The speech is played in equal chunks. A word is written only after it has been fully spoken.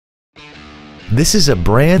This is a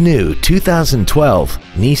brand new 2012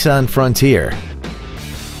 Nissan Frontier.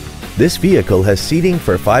 This vehicle has seating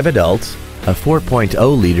for 5 adults, a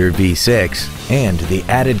 4.0-liter V6, and the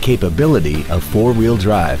added capability of 4-wheel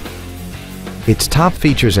drive. Its top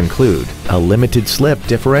features include a limited slip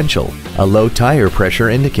differential, a low tire pressure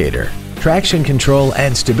indicator, traction control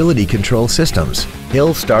and stability control systems,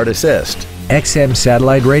 hill start assist, XM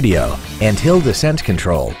satellite radio, and hill descent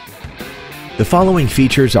control. The following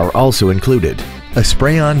features are also included: a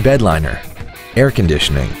spray-on bed liner, air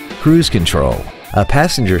conditioning, cruise control, a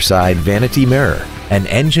passenger side vanity mirror, an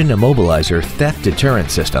engine immobilizer theft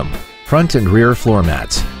deterrent system, front and rear floor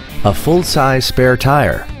mats, a full-size spare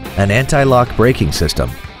tire, an anti-lock braking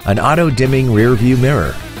system, an auto-dimming rear-view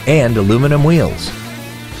mirror, and aluminum wheels.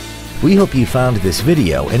 We hope you found this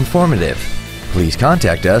video informative. Please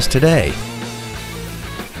contact us today.